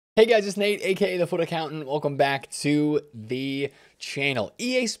Hey guys, it's Nate, aka TheFutAccountant. Welcome back to the channel.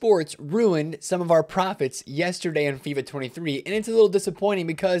 EA Sports ruined some of our profits yesterday on FIFA 23, and it's a little disappointing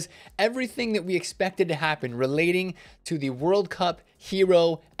because everything that we expected to happen relating to the World Cup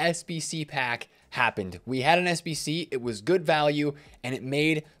Hero SBC pack happened. We had an SBC, it was good value, and it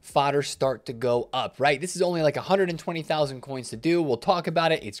made fodder start to go up, right? This is only like 120,000 coins to do. We'll talk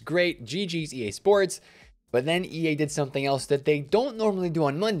about it. It's great. GG's EA Sports. But then EA did something else that they don't normally do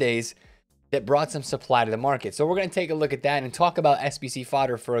on Mondays that brought some supply to the market. So we're going to take a look at that and talk about SBC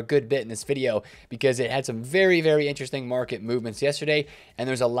fodder for a good bit in this video because it had some very, very interesting market movements yesterday, and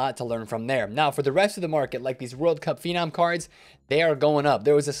there's a lot to learn from there. Now, for the rest of the market, like these World Cup Phenom cards, they are going up.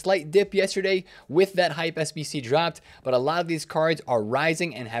 There was a slight dip yesterday with that hype SBC dropped, but a lot of these cards are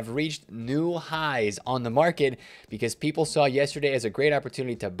rising and have reached new highs on the market because people saw yesterday as a great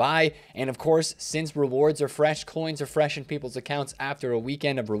opportunity to buy. And of course, since rewards are fresh, coins are fresh in people's accounts after a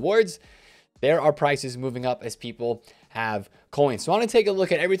weekend of rewards, there are prices moving up as people have coins. So I want to take a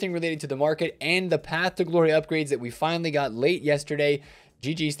look at everything related to the market and the Path to Glory upgrades that we finally got late yesterday.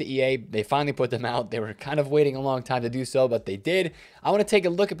 GG's to EA. They finally put them out. They were kind of waiting a long time to do so, but they did. I want to take a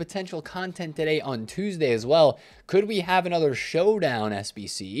look at potential content today on Tuesday as well. Could we have another showdown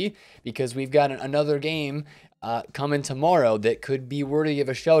SBC? Because we've got another game coming tomorrow that could be worthy of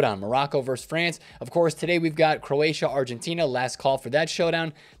a showdown. Morocco versus France. Of course, today we've got Croatia, Argentina. Last call for that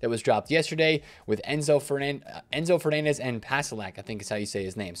showdown that was dropped yesterday with Enzo Fernandez and Pasalak, I think is how you say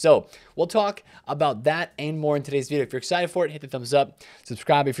his name. So we'll talk about that and more in today's video. If you're excited for it, hit the thumbs up.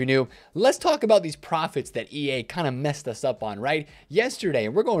 Subscribe if you're new. Let's talk about these profits that EA kind of messed us up on, right? Yesterday,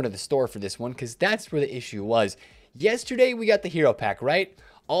 and we're going to the store for this one because that's where the issue was. Yesterday, we got the hero pack, right?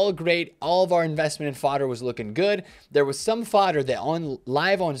 All great. All of our investment in fodder was looking good. There was some fodder that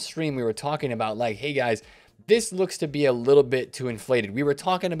live on stream we were talking about like, hey guys, this looks to be a little bit too inflated. We were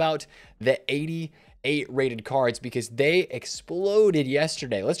talking about the 88 rated cards because they exploded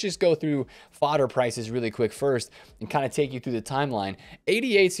yesterday. Let's just go through fodder prices really quick first and kind of take you through the timeline.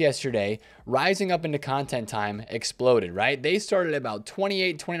 88s yesterday, rising up into content time, exploded, right? They started at about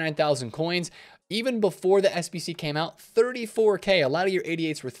 29,000 coins. Even before the SBC came out, 34K. A lot of your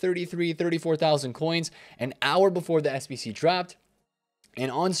 88s were 34,000 coins an hour before the SBC dropped.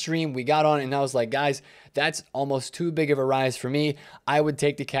 And on stream, we got on and I was like, guys, that's almost too big of a rise for me. I would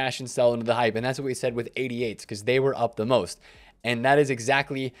take the cash and sell into the hype. And that's what we said with 88s because they were up the most. And that is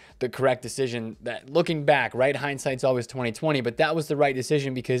exactly the correct decision. That looking back, right? Hindsight's always 20/20, but that was the right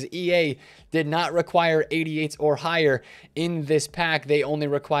decision because EA did not require 88s or higher in this pack. They only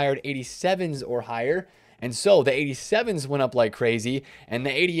required 87s or higher. And so the 87s went up like crazy and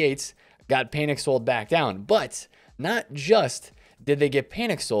the 88s got panic sold back down. But not just did they get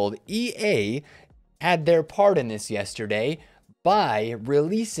panic sold, EA had their part in this yesterday by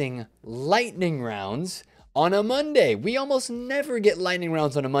releasing lightning rounds on a Monday. We almost never get lightning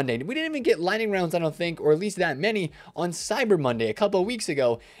rounds on a Monday. We didn't even get lightning rounds, I don't think, or at least that many on Cyber Monday a couple of weeks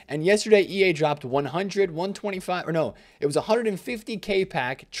ago. And yesterday, EA dropped 100, 125, or no, it was 150K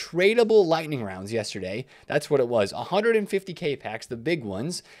pack tradable lightning rounds yesterday. That's what it was. 150K packs, the big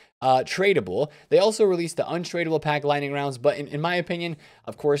ones. Tradable. They also released the untradable pack lightning rounds, but in my opinion,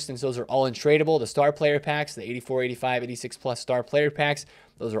 of course, since those are all untradable, the star player packs, the 84, 85, 86 plus star player packs,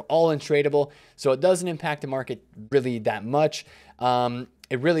 those are all untradable, so it doesn't impact the market really that much.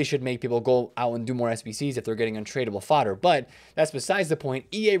 It really should make people go out and do more SBCs if they're getting untradable fodder, but that's besides the point.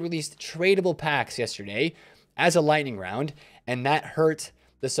 EA released tradable packs yesterday as a lightning round, and that hurt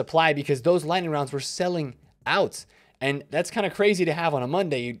the supply because those lightning rounds were selling out. And that's kind of crazy to have on a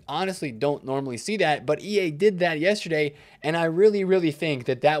Monday. You honestly don't normally see that, but EA did that yesterday. And I really, really think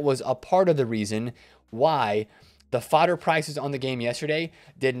that that was a part of the reason why the fodder prices on the game yesterday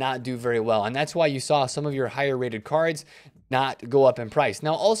did not do very well. And that's why you saw some of your higher rated cards not go up in price.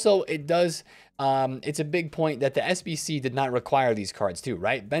 Now, also, it does, it's a big point that the SBC did not require these cards too,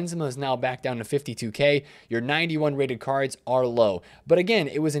 right? Benzema is now back down to 52K. Your 91 rated cards are low. But again,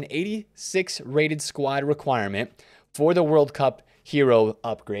 it was an 86 rated squad requirement for the World Cup Hero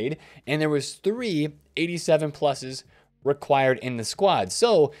upgrade, and there was 3 87 pluses required in the squad.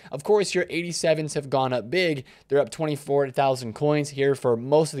 So, of course, your 87s have gone up big. They're up 24,000 coins here for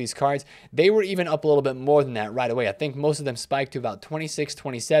most of these cards. They were even up a little bit more than that right away. I think most of them spiked to about 26,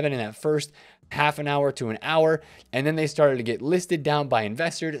 27 in that first half an hour to an hour, and then they started to get listed down by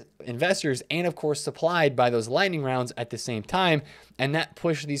investors and of course supplied by those lightning rounds at the same time, and that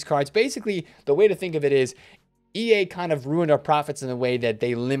pushed these cards. Basically, the way to think of it is EA kind of ruined our profits in the way that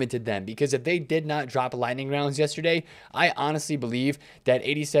they limited them, because if they did not drop lightning rounds yesterday, I honestly believe that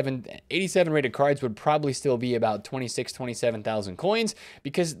 87 rated cards would probably still be about 27,000 coins,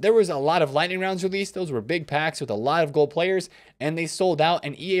 because there was a lot of lightning rounds released. Those were big packs with a lot of gold players, and they sold out,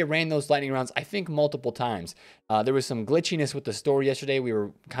 and EA ran those lightning rounds, I think, multiple times. There was some glitchiness with the store yesterday. We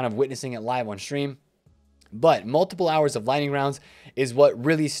were kind of witnessing it live on stream. But multiple hours of lightning rounds is what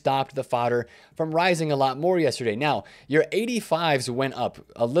really stopped the fodder from rising a lot more yesterday. Now, your 85s went up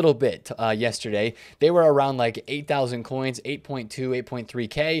a little bit yesterday. They were around like 8,000 coins, 8.2,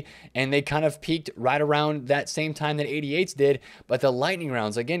 8.3K, and they kind of peaked right around that same time that 88s did. But the lightning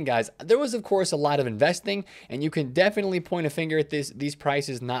rounds, again, guys, there was, of course, a lot of investing, and you can definitely point a finger at these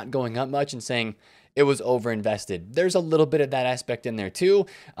prices not going up much and saying, it was overinvested. There's a little bit of that aspect in there too,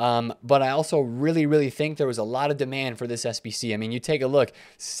 but I also really think there was a lot of demand for this SBC. I mean, you take a look,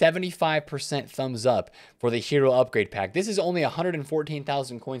 75% thumbs up for the hero upgrade pack. This is only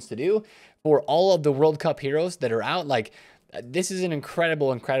 114,000 coins to do for all of the World Cup heroes that are out. Like, this is an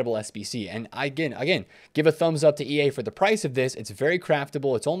incredible SBC. And again, give a thumbs up to EA for the price of this. It's very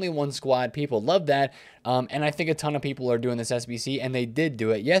craftable. It's only one squad. People love that. And I think a ton of people are doing this SBC, and they did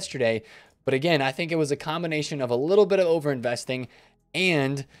do it yesterday. But again, I think it was a combination of a little bit of overinvesting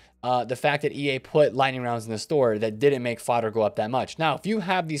and the fact that EA put lightning rounds in the store that didn't make fodder go up that much. Now, if you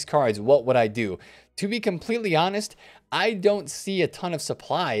have these cards, what would I do? To be completely honest, I don't see a ton of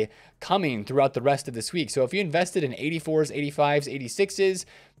supply coming throughout the rest of this week. So if you invested in 84s, 85s, 86s,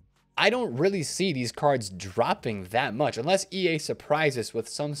 I don't really see these cards dropping that much unless EA surprises with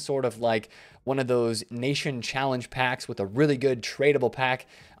some sort of like one of those nation challenge packs with a really good tradable pack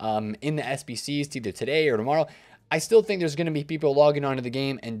in the SBCs either today or tomorrow. I still think there's going to be people logging onto the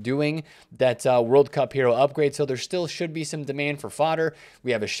game and doing that World Cup hero upgrade, so there still should be some demand for fodder.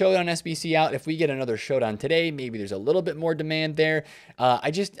 We have a Showdown SBC out. If we get another Showdown today, maybe there's a little bit more demand there.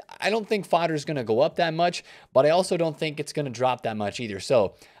 I don't think fodder is going to go up that much, but I also don't think it's going to drop that much either.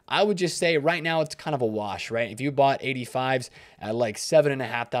 So I would just say right now it's kind of a wash, right? If you bought 85s at like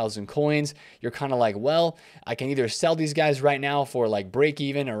 7,500 coins, you're kind of like, well, I can either sell these guys right now for like break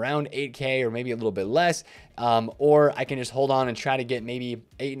even around 8K or maybe a little bit less, or I can just hold on and try to get maybe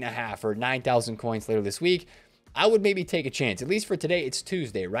 8,500 or 9,000 coins later this week. I would maybe take a chance. At least for today, it's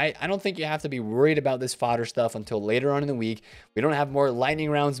Tuesday, right? I don't think you have to be worried about this fodder stuff until later on in the week. We don't have more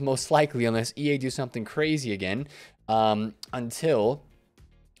lightning rounds most likely unless EA do something crazy again until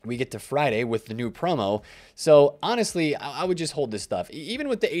we get to Friday with the new promo. So honestly, I would just hold this stuff. Even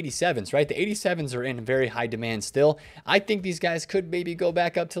with the 87s, right? The 87s are in very high demand still. I think these guys could maybe go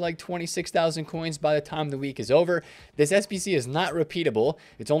back up to like 26,000 coins by the time the week is over. This SBC is not repeatable.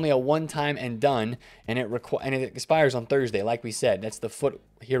 It's only a one-time and done, and it expires on Thursday, like we said. That's the Foot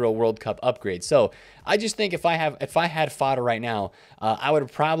Hero World Cup upgrade. So I just think if I had fodder right now, I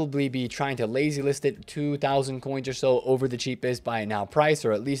would probably be trying to lazy list it 2,000 coins or so over the cheapest by now price,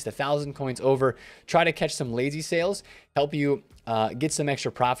 or at least 1,000 coins over. Try to catch some lazy sales, help you get some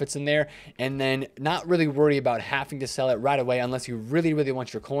extra profits in there, and then not really worry about having to sell it right away unless you really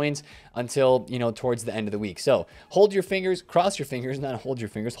want your coins until, you know, towards the end of the week. So hold your fingers, cross your fingers, not hold your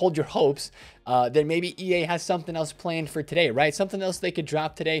fingers, hold your hopes that maybe EA has something else planned for today, right? Something else they could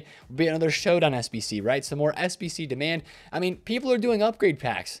drop today would be another Showdown SBC, right? Some more SBC demand. I mean, people are doing upgrade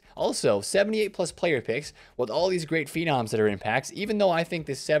packs. Also, 78 plus player picks with all these great phenoms that are in packs, even though I think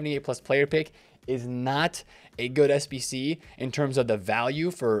this 78 plus player pick is not a good SBC in terms of the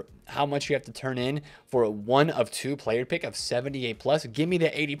value for how much you have to turn in for a 1 of 2 player pick of 78 plus. Give me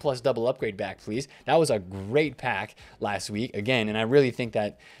the 80 plus double upgrade back, please. That was a great pack last week again, and I really think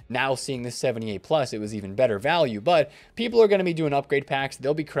that now seeing this 78 plus, it was even better value. But people are going to be doing upgrade packs.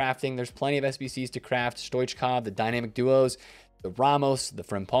 They'll be crafting. There's plenty of SBCs to craft. Stoichkov, the dynamic duos, the Ramos, the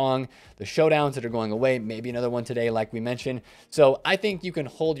Frimpong, the Showdowns that are going away, maybe another one today like we mentioned. So I think you can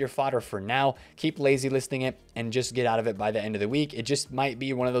hold your fodder for now, keep lazy listing it, and just get out of it by the end of the week. It just might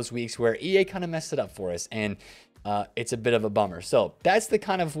be one of those weeks where EA kind of messed it up for us, and it's a bit of a bummer. So that's the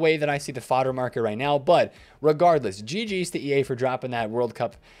kind of way that I see the fodder market right now. But regardless, GG's to EA for dropping that World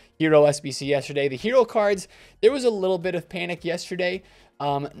Cup Hero SBC yesterday. The hero cards, there was a little bit of panic yesterday.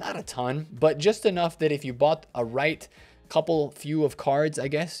 Not a ton, but just enough that if you bought a few of cards, I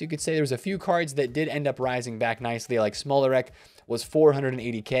guess you could say, there was a few cards that did end up rising back nicely. Like Smolarek was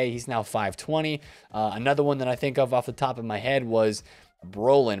 480k, he's now 520. Another one that I think of off the top of my head was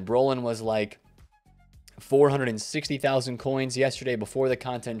Brolin. Brolin was like 460,000 coins yesterday before the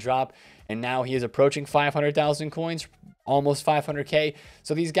content drop, and now he is approaching 500,000 coins almost 500K.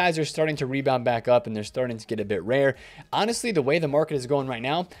 So these guys are starting to rebound back up and they're starting to get a bit rare. Honestly, the way the market is going right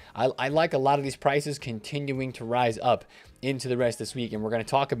now, I like a lot of these prices continuing to rise up into the rest of this week, and we're going to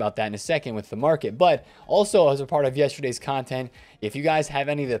talk about that in a second with the market. But also, as a part of yesterday's content, if you guys have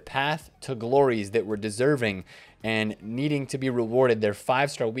any of the path to glories that were deserving and needing to be rewarded, their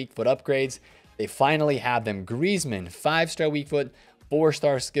 5-star weak foot upgrades, they finally have them. Griezmann, 5-star weak foot,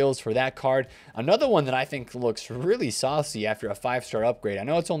 4-star skills for that card. Another one that I think looks really saucy after a 5-star upgrade. I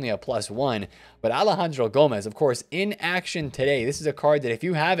know it's only a +1, but Alejandro Gomez, of course, in action today. This is a card that if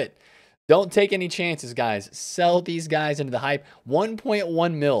you have it, don't take any chances, guys. Sell these guys into the hype.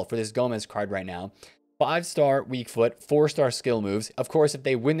 1.1 mil for this Gomez card right now. 5-star weak foot, 4-star skill moves. Of course, if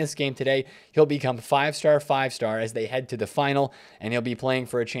they win this game today, he'll become 5-star as they head to the final, and he'll be playing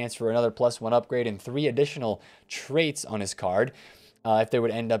for a chance for another +1 upgrade and 3 additional traits on his card. If they would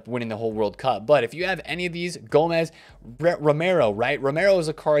end up winning the whole World Cup. But if you have any of these, Gomez, Romero, right? Romero is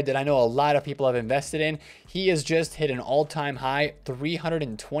a card that I know a lot of people have invested in. He has just hit an all-time high,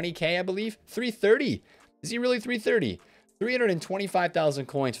 320K, I believe. 330. Is he really 330? 325,000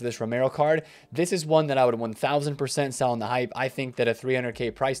 coins for this Romero card. This is one that I would 1000% sell on the hype. I think that a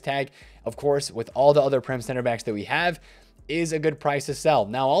 300K price tag, of course, with all the other Prem center backs that we have, is a good price to sell.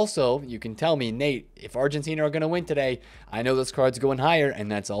 Now, also, you can tell me, Nate, if Argentina are going to win today, I know this card's going higher, and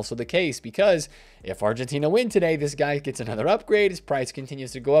that's also the case, because if Argentina win today, this guy gets another upgrade, his price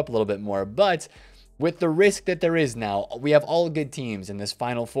continues to go up a little bit more. But with the risk that there is now, we have all good teams in this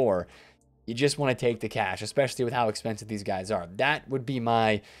Final Four. You just want to take the cash, especially with how expensive these guys are. That would be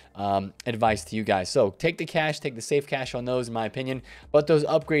my advice to you guys. So take the cash, take the safe cash on those, in my opinion. But those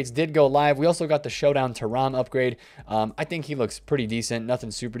upgrades did go live. We also got the Showdown Thuram upgrade. I think he looks pretty decent.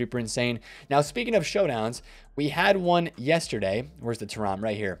 Nothing super duper insane. Now, speaking of Showdowns, we had one yesterday. Where's the Thuram?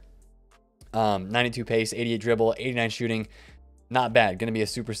 Right here. 92 pace, 88 dribble, 89 shooting. Not bad. Going to be a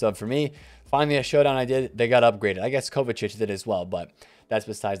super sub for me. Finally, a Showdown I did, they got upgraded. I guess Kovacic did as well, but that's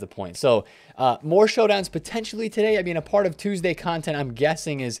besides the point. So more Showdowns potentially today. I mean, a part of Tuesday content, I'm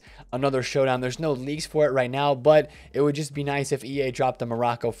guessing, is another Showdown. There's no leaks for it right now, but it would just be nice if EA dropped the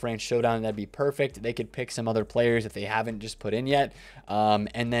Morocco-France Showdown. That'd be perfect. They could pick some other players if they haven't just put in yet.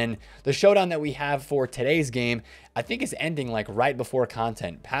 And then the Showdown that we have for today's game, I think is ending like right before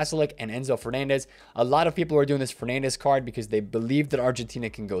content. Pasalic and Enzo Fernandez. A lot of people are doing this Fernandez card because they believe that Argentina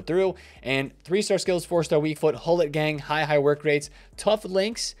can go through. And 3-star skills, 4-star weak foot, Hullet gang, high work rates, tough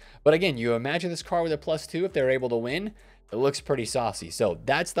links. But again, you imagine this card with a +2 if they're able to win. It looks pretty saucy. So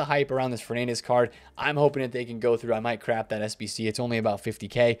that's the hype around this Fernandez card. I'm hoping that they can go through. I might crap that SBC. It's only about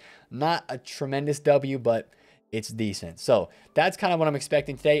 50K. Not a tremendous W, but it's decent. So that's kind of what I'm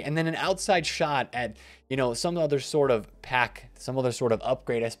expecting today. And then an outside shot at, you know, some other sort of pack, some other sort of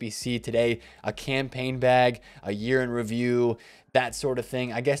upgrade SBC today, a campaign bag, a year in review, that sort of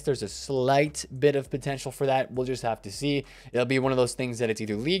thing. I guess there's a slight bit of potential for that. We'll just have to see. It'll be one of those things that it's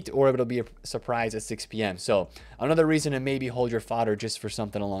either leaked or it'll be a surprise at 6 p.m. So another reason to maybe hold your fodder just for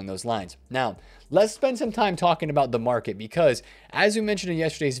something along those lines. Now, let's spend some time talking about the market because, as we mentioned in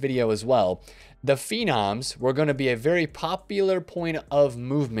yesterday's video as well, the Phenoms were going to be a very popular point of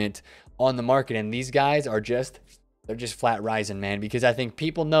movement on the market. And these guys are they're just flat rising, man, because I think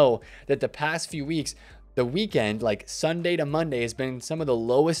people know that the past few weeks, the weekend, like Sunday to Monday, has been some of the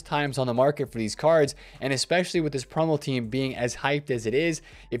lowest times on the market for these cards. And especially with this promo team being as hyped as it is,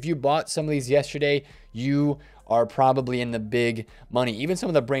 if you bought some of these yesterday, you are probably in the big money. Even some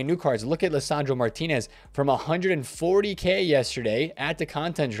of the brand new cards. Look at Lisandro Martinez from 140K yesterday at the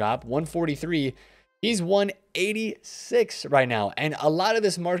content drop, 143. He's 186 right now. And a lot of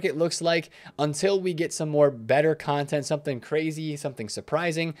this market looks like, until we get some more better content, something crazy, something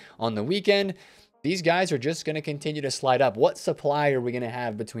surprising on the weekend, these guys are just going to continue to slide up. What supply are we going to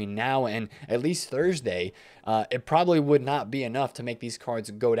have between now and at least Thursday? It probably would not be enough to make these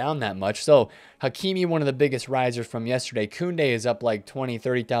cards go down that much. So Hakimi, one of the biggest risers from yesterday. Koundé is up like 20,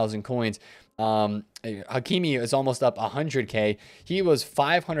 30,000 coins. Hakimi is almost up 100K. He was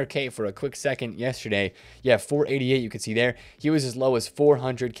 500K for a quick second yesterday. Yeah, 488 you can see there. He was as low as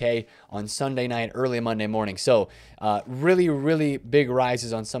 400K on Sunday night, early Monday morning. So really, really big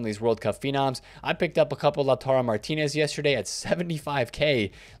rises on some of these World Cup phenoms. I picked up a couple Lautaro Martinez yesterday at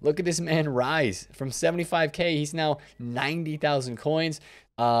 75K. Look at this man rise. From 75K, he's now 90,000 coins.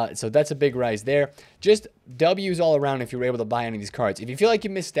 So that's a big rise there. Just W's all around if you were able to buy any of these cards. If you feel like you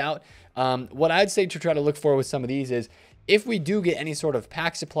missed out, what I'd say to try to look for with some of these is, if we do get any sort of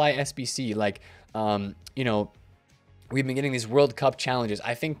pack supply SBC, like, you know, we've been getting these World Cup challenges.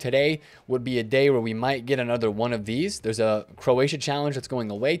 I think today would be a day where we might get another one of these. There's a Croatia challenge that's going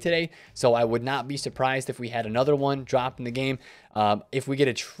away today, so I would not be surprised if we had another one drop in the game. If we get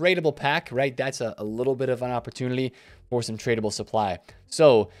a tradable pack, right, that's a little bit of an opportunity for some tradable supply.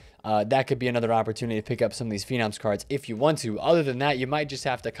 So that could be another opportunity to pick up some of these Phenoms cards if you want to. Other than that, you might just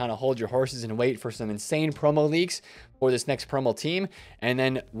have to kind of hold your horses and wait for some insane promo leaks for this next promo team, and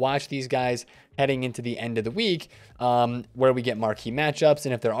then watch these guys heading into the end of the week, where we get marquee matchups.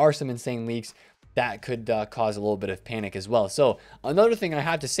 And if there are some insane leaks, that could cause a little bit of panic as well. So another thing I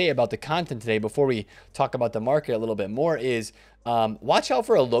have to say about the content today before we talk about the market a little bit more is watch out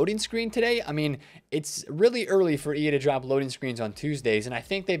for a loading screen today. I mean, it's really early for EA to drop loading screens on Tuesdays, and I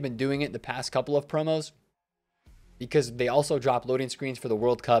think they've been doing it the past couple of promos because they also drop loading screens for the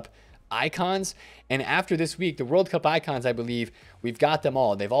World Cup icons. And after this week, the World Cup icons, I believe we've got them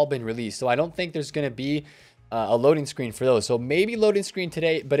all. They've all been released. So I don't think there's going to be a loading screen for those. So maybe loading screen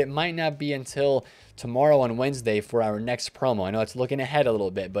today, but it might not be until tomorrow on Wednesday for our next promo. I know it's looking ahead a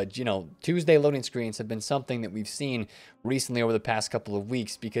little bit, but you know, Tuesday loading screens have been something that we've seen recently over the past couple of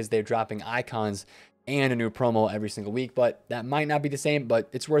weeks because they're dropping icons and a new promo every single week. But that might not be the same, but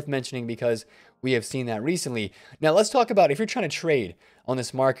it's worth mentioning because we have seen that recently. Now let's talk about if you're trying to trade on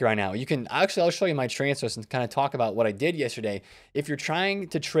this market right now. You can actually, I'll show you my transfers and kind of talk about what I did yesterday. If you're trying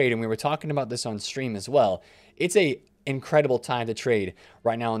to trade, and we were talking about this on stream as well, it's a incredible time to trade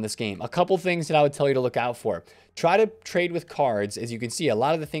right now in this game. A couple things that I would tell you to look out for. Try to trade with cards. As you can see, a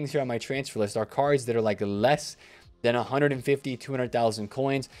lot of the things here on my transfer list are cards that are like less than 150, 200,000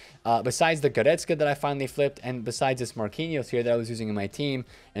 coins. Besides the Goretzka that I finally flipped, and besides this Marquinhos here that I was using in my team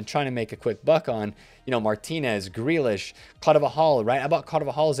and trying to make a quick buck on, you know, Martinez, Grealish, Carvajal, right? I bought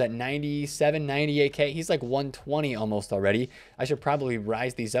Carvajal's at 97, 98K. He's like 120 almost already. I should probably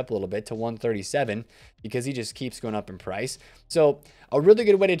rise these up a little bit to 137 because he just keeps going up in price. So a really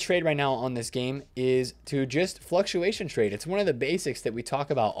good way to trade right now on this game is to just fluctuation trade. It's one of the basics that we talk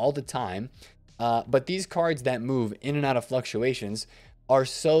about all the time. But these cards that move in and out of fluctuations are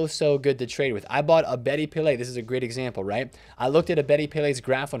so good to trade with. I bought a Betty Pele. This is a great example, right? I looked at a Betty Pele's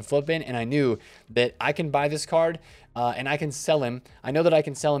graph on Flipin, and I knew that I can buy this card and I can sell him. I know that I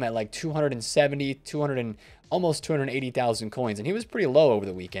can sell him at like 270, 200 and almost 280,000 coins, and he was pretty low over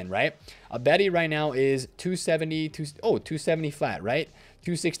the weekend, right? A Betty right now is 270, 270 flat, right?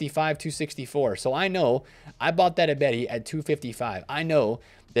 265, 264. So I know I bought that at Betty at 255. I know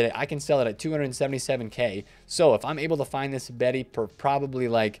that I can sell it at 277K. So if I'm able to find this Betty for probably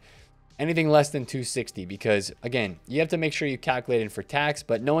like anything less than 260, because again, you have to make sure you calculate it for tax,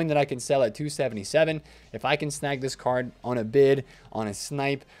 but knowing that I can sell at 277, if I can snag this card on a bid, on a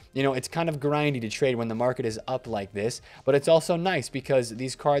snipe, you know, it's kind of grindy to trade when the market is up like this, but it's also nice because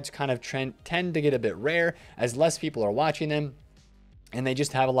these cards kind of tend to get a bit rare as less people are watching them, and they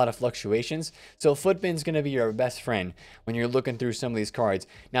just have a lot of fluctuations. So Footbin's going to be your best friend when you're looking through some of these cards.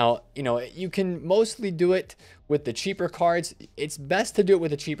 Now, you know, you can mostly do it with the cheaper cards. It's best to do it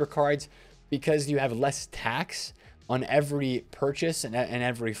with the cheaper cards because you have less tax on every purchase and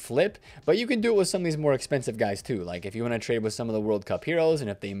every flip, but you can do it with some of these more expensive guys too. Like if you want to trade with some of the World Cup heroes and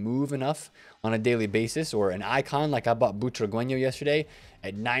if they move enough on a daily basis, or an icon, like I bought Butragueño yesterday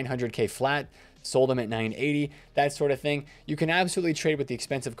at 900K flat, sold them at 980, that sort of thing. You can absolutely trade with the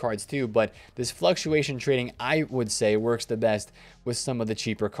expensive cards too, but this fluctuation trading, I would say, works the best with some of the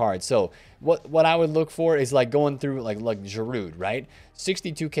cheaper cards. So what I would look for is like going through like Giroud, right?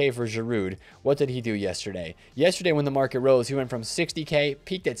 62K for Giroud. What did he do yesterday? Yesterday when the market rose, he went from 60K,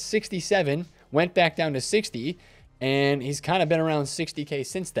 peaked at 67, went back down to 60, and he's kind of been around 60K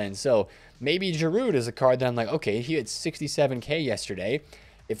since then. So maybe Giroud is a card that I'm like, okay, he had 67K yesterday.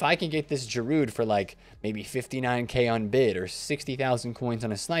 If I can get this Giroud for like maybe 59K on bid or 60,000 coins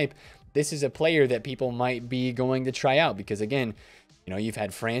on a snipe, this is a player that people might be going to try out because, again, you know, you've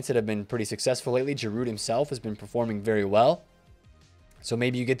had France that have been pretty successful lately. Giroud himself has been performing very well. So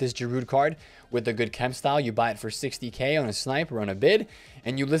maybe you get this Giroud card with a good chem style. You buy it for 60K on a snipe or on a bid,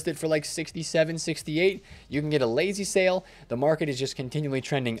 and you list it for like 67, 68. You can get a lazy sale. The market is just continually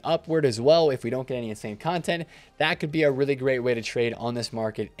trending upward as well. If we don't get any insane content, that could be a really great way to trade on this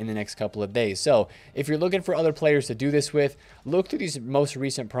market in the next couple of days. So if you're looking for other players to do this with, look to these most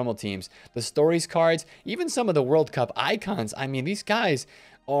recent promo teams, the stories cards, even some of the World Cup icons. I mean, these guys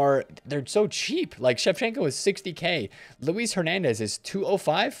they're so cheap. Like Shevchenko is 60K. Luis Hernandez is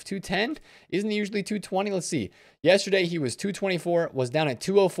 205, 210. Isn't he usually 220? Let's see. Yesterday he was 224, was down at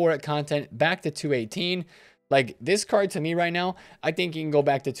 204 at content, back to 218. Like this card to me right now, I think he can go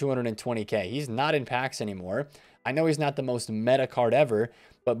back to 220K. He's not in packs anymore. I know he's not the most meta card ever,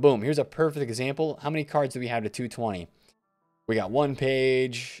 but boom, here's a perfect example. How many cards do we have to 220? We got one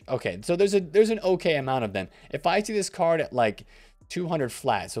page. Okay, so there's an okay amount of them. If I see this card at like 200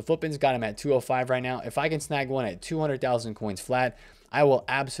 flat, so Footbin's got him at 205 right now. If I can snag one at 200,000 coins flat, I will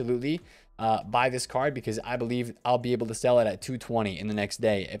absolutely buy this card, because I believe I'll be able to sell it at 220 in the next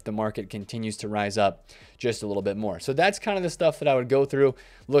day if the market continues to rise up just a little bit more. So that's kind of the stuff that I would go through.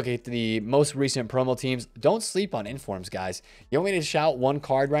 Look at the most recent promo teams. Don't sleep on informs, guys. You want me to shout one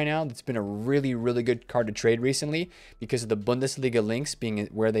card right now that's been a really, really good card to trade recently because of the Bundesliga links being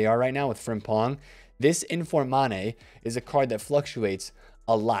where they are right now with Frimpong. This Informane is a card that fluctuates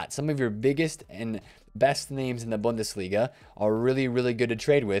a lot. Some of your biggest and best names in the Bundesliga are really, really good to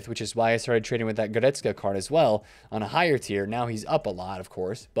trade with, which is why I started trading with that Goretzka card as well on a higher tier. Now he's up a lot, of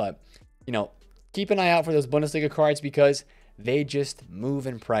course, but, you know, keep an eye out for those Bundesliga cards because they just move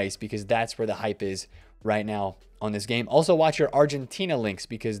in price, because that's where the hype is right now on this game. Also, watch your Argentina links,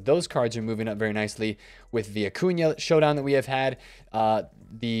 because those cards are moving up very nicely with the Acuna showdown that we have had,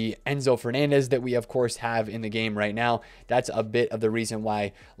 the Enzo Fernandez that we, of course, have in the game right now. That's a bit of the reason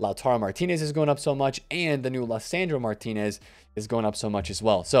why Lautaro Martinez is going up so much, and the new Lissandro Martinez is going up so much as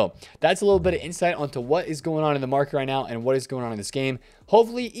well. So that's a little bit of insight onto what is going on in the market right now and what is going on in this game.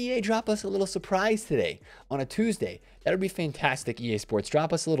 Hopefully, EA drop us a little surprise today on a Tuesday. That would be fantastic, EA Sports.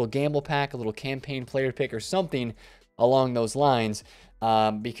 Drop us a little gamble pack, a little campaign player pick, or something along those lines,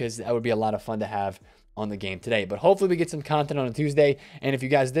 because that would be a lot of fun to have on the game today. But hopefully we get some content on a Tuesday. And if you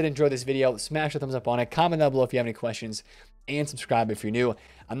guys did enjoy this video, smash a thumbs up on it, comment down below if you have any questions, and subscribe if you're new.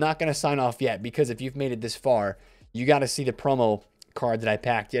 I'm not going to sign off yet, because if you've made it this far, you got to see the promo card that I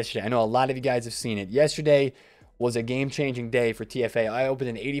packed yesterday. I know a lot of you guys have seen it. Yesterday was a game-changing day for TFA. I opened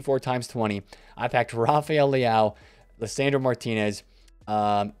an 84 times 20. I packed Rafael Leao, Lissandro Martinez,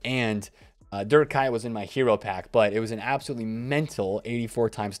 and Dirk Kuyt was in my hero pack, but it was an absolutely mental 84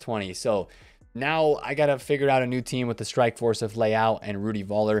 times 20. So now I got to figure out a new team with the strike force of Leao and Rudy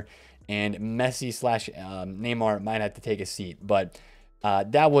Voller, and Messi slash Neymar might have to take a seat. But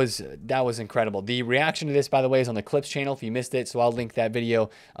that was incredible. The reaction to this, by the way, is on the Clips channel if you missed it, so I'll link that video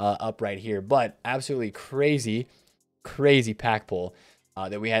up right here. But absolutely crazy pack pull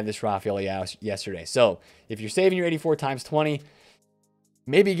that we had this Rafael Leao yesterday. So if you're saving your 84 times 20,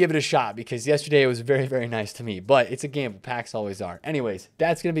 maybe give it a shot, because yesterday it was very, very nice to me. But it's a gamble. Packs always are. Anyways,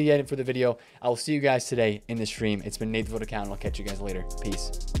 that's going to be it for the video. I will see you guys today in the stream. It's been TheFutAccountant. I'll catch you guys later.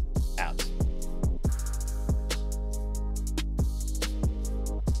 Peace.